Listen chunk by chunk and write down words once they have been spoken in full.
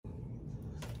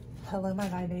Hello, my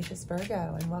vivacious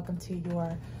Virgo, and welcome to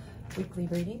your weekly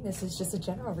reading. This is just a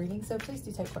general reading, so please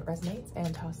do take what resonates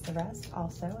and toss the rest.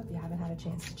 Also, if you haven't had a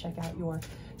chance to check out your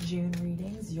June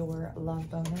readings, your love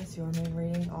bonus, your moon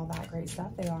reading, all that great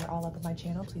stuff, they are all up on my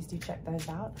channel. Please do check those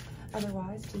out.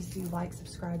 Otherwise, please do like,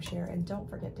 subscribe, share, and don't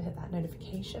forget to hit that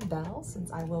notification bell,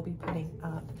 since I will be putting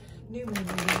up new moon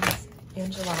readings and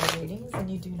July readings,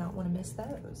 and you do not want to miss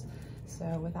those. So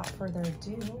without further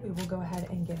ado, we will go ahead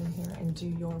and get in here and do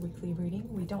your weekly reading.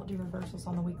 We don't do reversals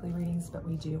on the weekly readings, but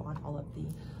we do on all of the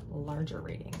larger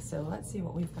readings. So let's see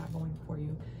what we've got going for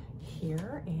you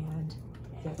here and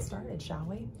get started, shall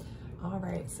we? All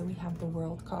right, so we have the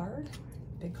World card,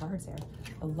 big cards there,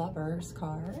 the Lovers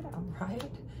card, all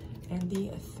right, and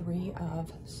the Three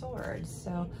of Swords.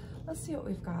 So let's see what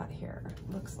we've got here.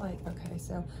 Looks like, okay,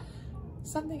 so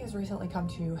something has recently come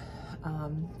to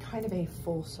kind of a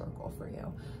full circle for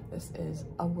you. This is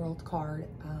a World card.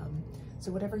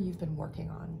 So whatever you've been working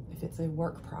on, if it's a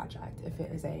work project, if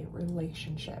it is a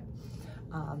relationship,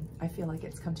 I feel like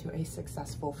it's come to a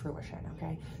successful fruition,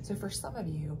 okay? So for some of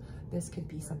you, this could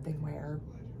be something where,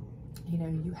 you know,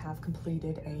 you have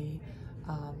completed a,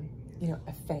 you know,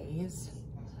 a phase.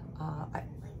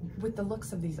 With the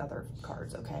looks of these other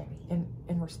cards, okay,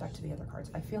 in respect to the other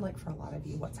cards, I feel like for a lot of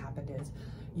you, what's happened is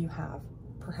you have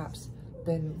perhaps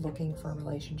been looking for a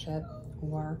relationship,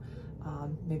 or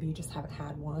maybe you just haven't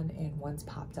had one and one's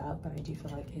popped up, but I do feel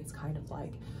like it's kind of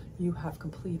like you have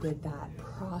completed that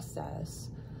process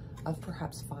of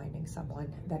perhaps finding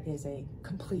someone that is a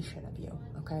completion of you,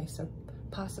 okay? So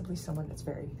possibly someone that's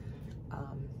very,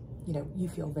 you know, you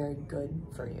feel very good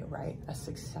for you, right? A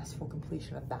successful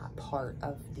completion of that part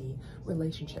of the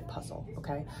relationship puzzle,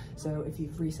 okay? So if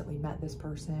you've recently met this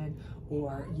person,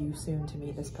 or you soon to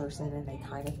meet this person, and they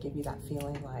kind of give you that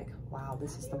feeling like, wow,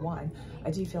 this is the one, I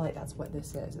do feel like that's what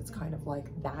this is. It's kind of like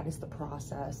that is the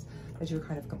process that you're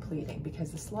kind of completing,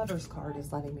 because this Lovers card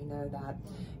is letting me know that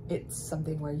it's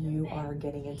something where you are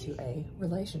getting into a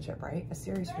relationship, right? A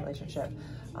serious relationship,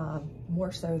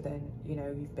 more so than, you know,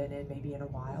 you've been in maybe in a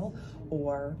while,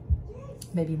 or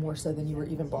maybe more so than you were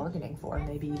even bargaining for.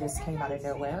 Maybe this came out of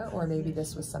nowhere, or maybe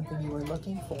this was something you were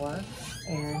looking for,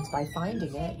 and by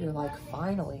finding it, you're like,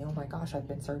 finally, oh my gosh, I've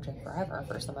been searching forever.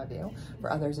 For some of you.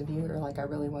 For others of you, you're like, I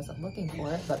really wasn't looking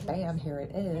for it, but bam, here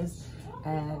it is.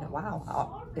 And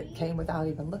wow, it came without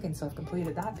even looking, so I've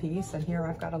completed that piece, and here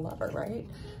I've got a lover, right?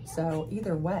 So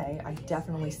either way, I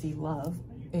definitely see love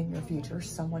in your future,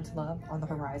 someone to love on the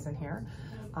horizon here.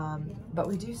 But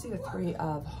we do see the Three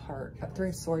of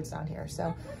Swords down here.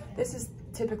 So this is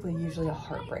typically usually a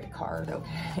heartbreak card,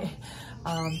 okay?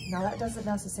 Now that doesn't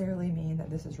necessarily mean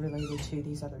that this is related to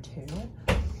these other two.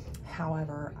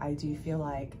 However, I do feel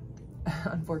like,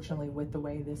 unfortunately, with the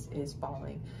way this is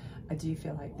falling, I do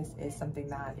feel like this is something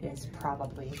that is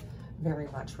probably very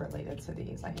much related to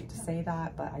these. I hate to say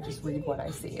that, but I just read what I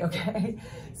see, okay?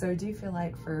 So I do feel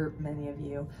like for many of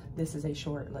you, this is a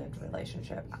short-lived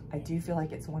relationship. I do feel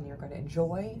like it's one you're going to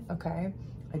enjoy, okay?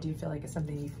 I do feel like it's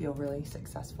something you feel really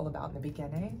successful about in the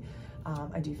beginning.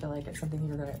 I do feel like it's something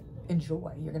you're going to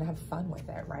enjoy. You're going to have fun with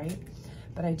it, right?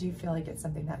 But I do feel like it's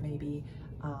something that maybe,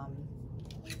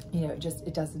 you know, just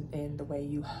it doesn't end the way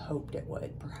you hoped it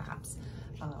would, perhaps.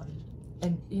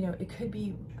 And, you know, it could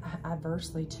be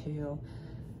adversely too.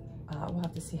 We'll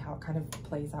have to see how it kind of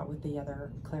plays out with the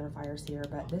other clarifiers here,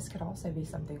 but this could also be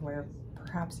something where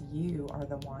perhaps you are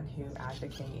the one who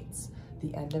advocates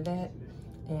the end of it,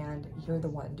 and you're the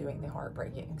one doing the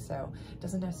heartbreaking. So it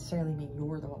doesn't necessarily mean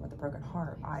you're the one with the broken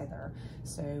heart either.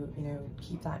 So, you know,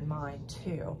 keep that in mind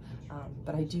too.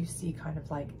 But I do see kind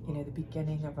of like, you know, the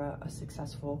beginning of a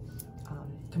successful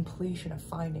completion of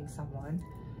finding someone,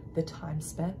 the time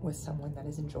spent with someone that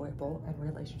is enjoyable and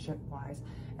relationship-wise.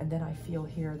 And then I feel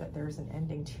here that there's an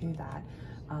ending to that,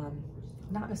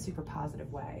 not in a super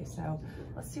positive way. So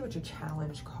let's see what your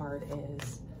challenge card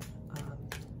is.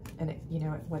 And it, you know,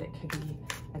 what it could be,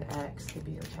 an ex could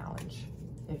be your challenge.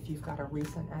 If you've got a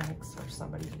recent ex, or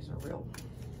somebody who's a real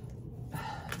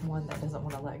one that doesn't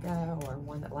want to let go, or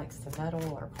one that likes to meddle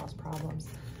or cause problems,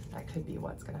 that could be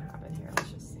what's going to happen here.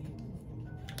 Let's just see.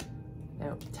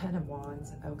 No, 10 of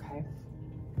Wands, okay.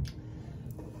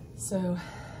 So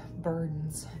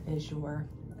burdens is your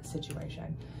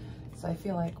situation. So I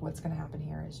feel like what's going to happen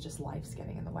here is just life's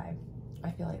getting in the way.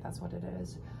 I feel like that's what it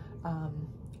is.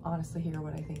 Honestly here,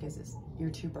 what I think is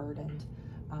you're too burdened.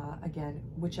 Again,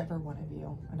 whichever one of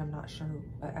you, and I'm not sure,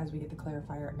 as we get the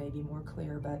clarifier, it may be more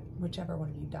clear, but whichever one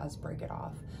of you does break it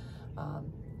off,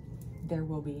 there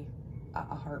will be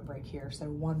a heartbreak here. So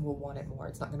one will want it more.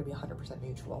 It's not going to be 100%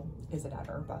 mutual, is it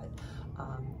ever? But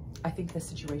I think this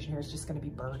situation here is just going to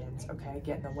be burdens, okay,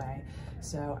 get in the way.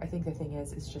 So I think the thing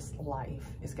is, it's just life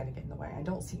is going to get in the way. I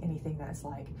don't see anything that's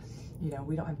like, you know,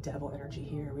 we don't have devil energy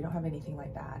here. We don't have anything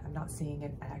like that. I'm not seeing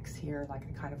an X here like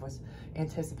I kind of was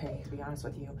anticipating, to be honest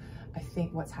with you. I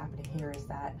think what's happening here is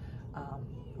that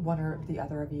one or the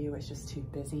other of you is just too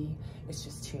busy. It's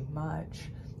just too much.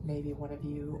 Maybe one of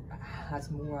you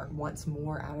wants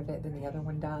more out of it than the other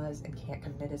one does and can't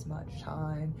commit as much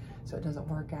time, so it doesn't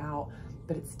work out.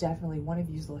 But it's definitely one of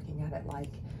you's looking at it like,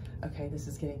 okay, this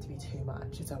is getting to be too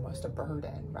much. It's almost a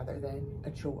burden rather than a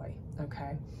joy,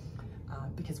 okay?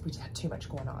 Because we just have too much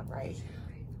going on, right?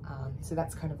 So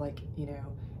that's kind of like, you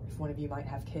know, if one of you might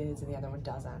have kids and the other one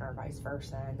doesn't, or vice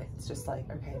versa, and it's just like,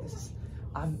 okay,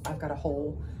 I've got a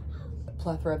whole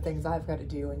plethora of things I've got to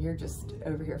do, and you're just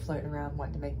over here floating around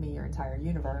wanting to make me your entire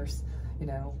universe. You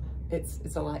know,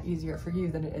 it's a lot easier for you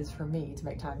than it is for me to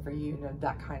make time for you, you know,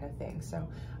 that kind of thing. So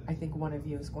I think one of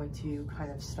you is going to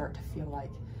kind of start to feel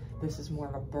like this is more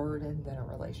of a burden than a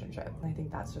relationship. And I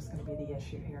think that's just going to be the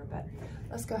issue here. But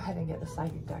let's go ahead and get the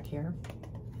psychic deck here.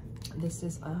 This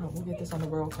is, we'll get this on the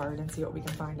World card and see what we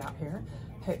can find out here.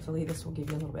 Hopefully this will give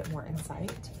you a little bit more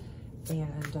insight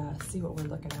and see what we're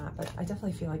looking at. But I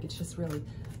definitely feel like it's just really,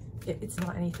 it's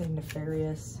not anything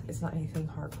nefarious. It's not anything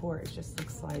hardcore. It just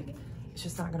looks like it's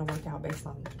just not going to work out based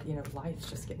on, you know, life's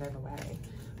just getting in the way.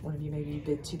 One of you may be a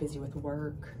bit too busy with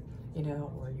work, you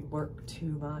know, or you work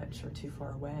too much or too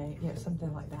far away, you know,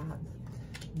 something like that.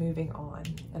 Moving on.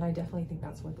 And I definitely think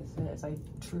that's what this is. I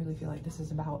truly feel like this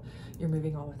is about you're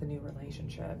moving on with a new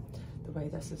relationship. The way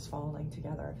this is falling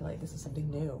together, I feel like this is something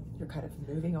new. You're kind of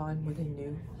moving on with a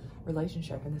new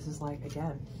relationship, and this is like,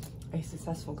 again, a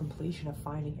successful completion of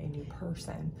finding a new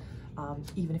person,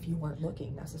 even if you weren't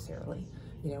looking necessarily,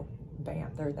 you know, bam,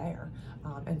 they're there.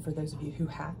 And for those of you who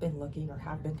have been looking or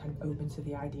have been kind of open to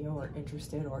the idea or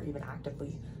interested or even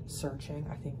actively searching,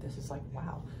 I think this is like,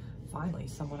 wow, finally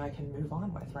someone I can move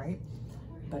on with, right?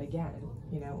 But again,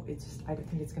 you know, it's just, I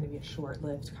think it's going to be a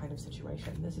short-lived kind of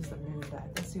situation. This is the Moon deck.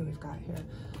 Let's see what we've got here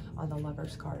on the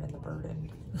Lover's card and the Burden,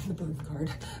 the Birth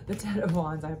card, the Ten of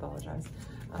Wands. I apologize.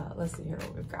 Let's see here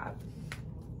what we've got.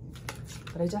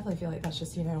 But I definitely feel like that's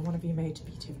just, you know, one of you may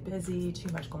be too busy,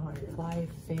 too much going on in your life,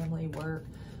 family, work,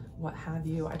 what have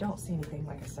you. I don't see anything,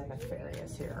 like I said,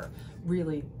 nefarious here.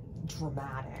 Really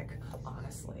dramatic,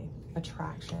 honestly.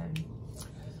 Attraction.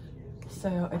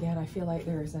 So again, I feel like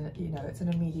there's an, you know, it's an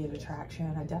immediate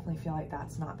attraction. I definitely feel like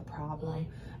that's not the problem.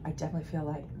 I definitely feel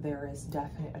like there is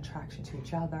definite attraction to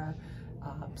each other,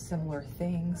 similar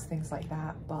things like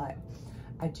that. But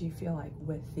I do feel like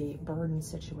with the burden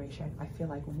situation, I feel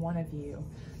like one of you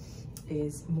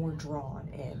is more drawn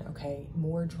in, okay?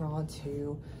 More drawn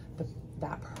to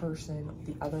that person,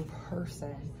 the other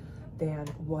person, than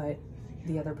what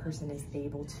the other person is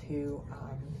able to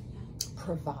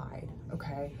provide,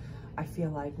 okay? I feel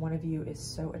like one of you is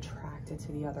so attracted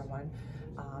to the other one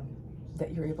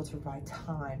that you're able to provide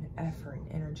time, effort,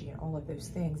 and energy, and all of those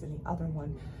things, and the other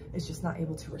one is just not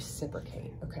able to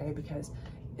reciprocate, okay? Because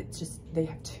it's just, they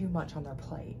have too much on their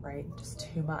plate, right?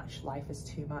 Just too much. Life is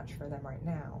too much for them right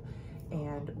now.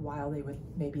 And while they would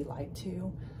maybe like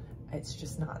to, it's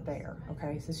just not there,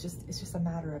 okay? So it's just a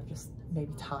matter of just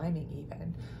maybe timing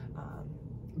even.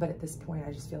 But at this point,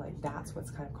 I just feel like that's what's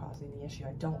kind of causing the issue.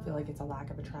 I don't feel like it's a lack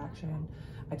of attraction.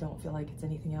 I don't feel like it's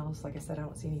anything else. Like I said, I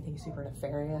don't see anything super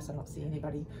nefarious. I don't see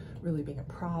anybody really being a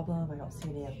problem. I don't see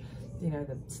any of, you know,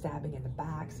 the stabbing in the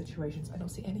back situations. I don't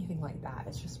see anything like that.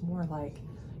 It's just more like,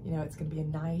 you know, it's going to be a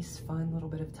nice, fun little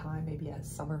bit of time, maybe a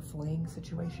summer fling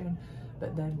situation.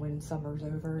 But then when summer's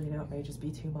over, you know, it may just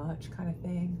be too much kind of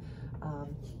thing.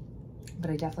 But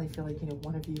I definitely feel like, you know,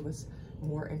 one of you was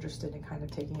more interested in kind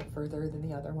of taking it further than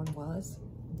the other one was.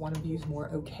 One of you is more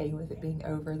okay with it being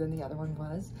over than the other one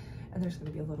was. And there's going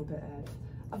to be a little bit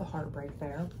of a heartbreak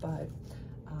there. But,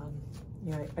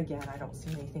 you know, again, I don't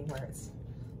see anything where it's,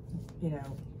 you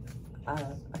know,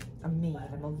 a mean,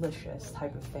 a malicious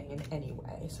type of thing in any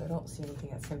way. So I don't see anything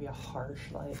that's going to be a harsh,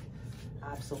 like,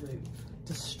 absolute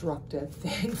destructive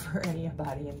thing for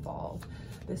anybody involved.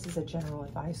 This is a general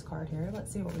advice card here.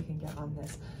 Let's see what we can get on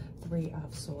this Three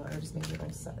of Swords. Maybe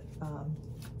it'll set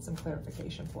some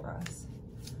clarification for us.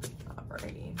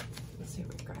 Alrighty, let's see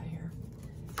what we've got here.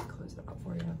 Close it up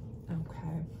for you.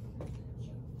 Okay,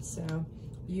 so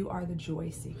you are the joy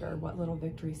seeker. What little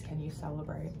victories can you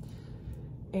celebrate?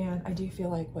 And I do feel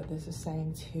like what this is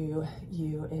saying to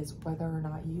you is whether or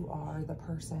not you are the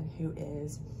person who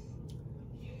is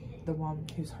the one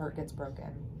whose heart gets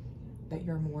broken, that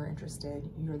you're more interested,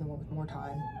 you're the one with more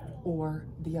time, or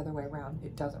the other way around.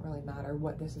 It doesn't really matter.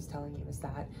 What this is telling you is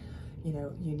that, you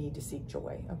know, you need to seek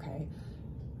joy, okay?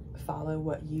 Follow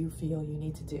what you feel you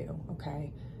need to do,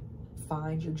 okay?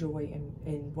 Find your joy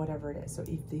in whatever it is. So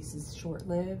if this is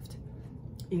short-lived,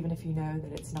 even if you know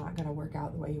that it's not going to work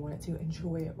out the way you want it to,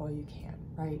 enjoy it while you can,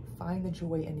 right? Find the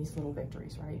joy in these little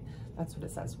victories, right? That's what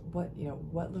it says. What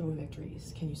little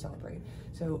victories can you celebrate?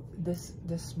 So this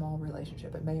small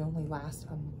relationship, it may only last,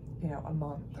 you know, a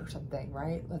month or something,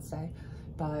 right? Let's say,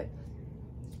 but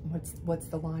what's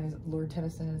the line? Is Lord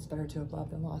Tennyson, it's better to have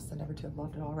loved than lost than never to have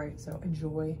loved at all, right? So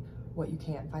enjoy what you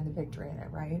can, find the victory in it,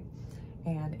 right?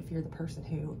 And if you're the person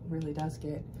who really does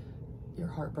get your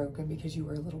heart broken because you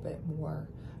were a little bit more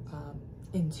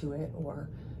into it, or,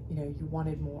 you know, you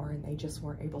wanted more and they just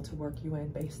weren't able to work you in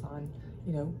based on,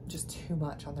 you know, just too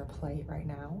much on their plate right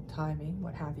now, timing,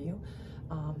 what have you,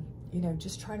 you know,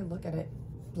 just try to look at it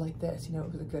like this. You know,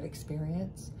 it was a good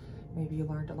experience. Maybe you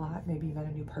learned a lot. Maybe you met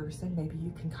a new person. Maybe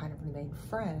you can kind of remain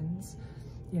friends,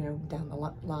 you know, down the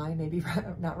line, maybe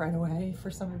not right away for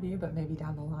some of you, but maybe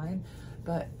down the line.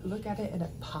 But look at it in a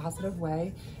positive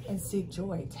way and seek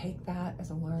joy. Take that as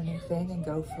a learning thing and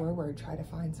go forward. Try to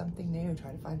find something new,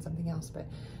 try to find something else, but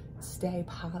stay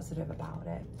positive about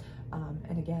it.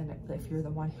 And again, if you're the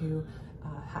one who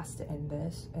has to end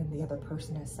this and the other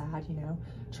person is sad, you know,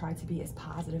 try to be as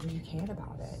positive as you can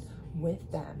about it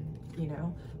with them, you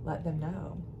know, let them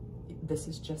know this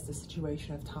is just a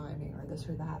situation of timing, or this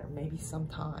or that, or maybe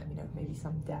sometime, you know, maybe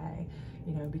someday,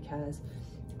 you know, because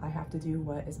I have to do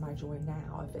what is my joy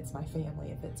now. If it's my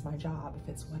family, if it's my job, if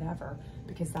it's whatever,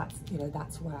 because that's, you know,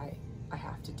 that's what I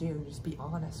have to do. Just be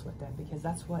honest with them, because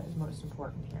that's what is most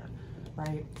important here,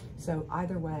 right? So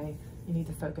either way, you need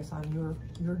to focus on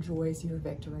your joys, your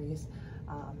victories,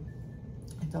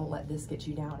 and don't let this get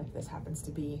you down if this happens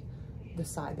to be the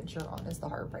side that you're on, is the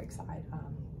heartbreak side.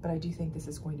 But I do think this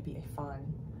is going to be a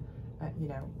fun, you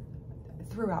know,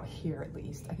 throughout here at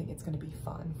least, I think it's going to be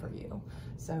fun for you.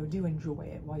 So do enjoy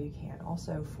it while you can.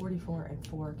 Also, 44 and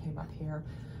 4 came up here.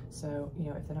 So, you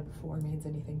know, if the number 4 means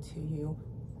anything to you,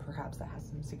 perhaps that has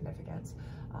some significance.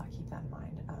 Keep that in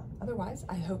mind. Otherwise,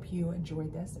 I hope you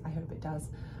enjoyed this. I hope it does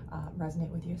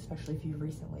resonate with you, especially if you've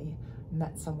recently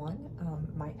met someone.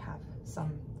 Might have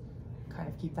some kind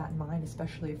of keep that in mind,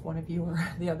 especially if one of you or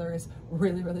the other is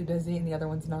really, really busy and the other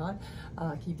one's not.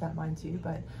 Keep that in mind too.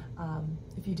 But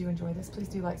if you do enjoy this, please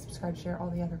do like, subscribe, share all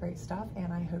the other great stuff.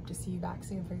 And I hope to see you back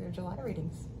soon for your July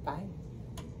readings. Bye.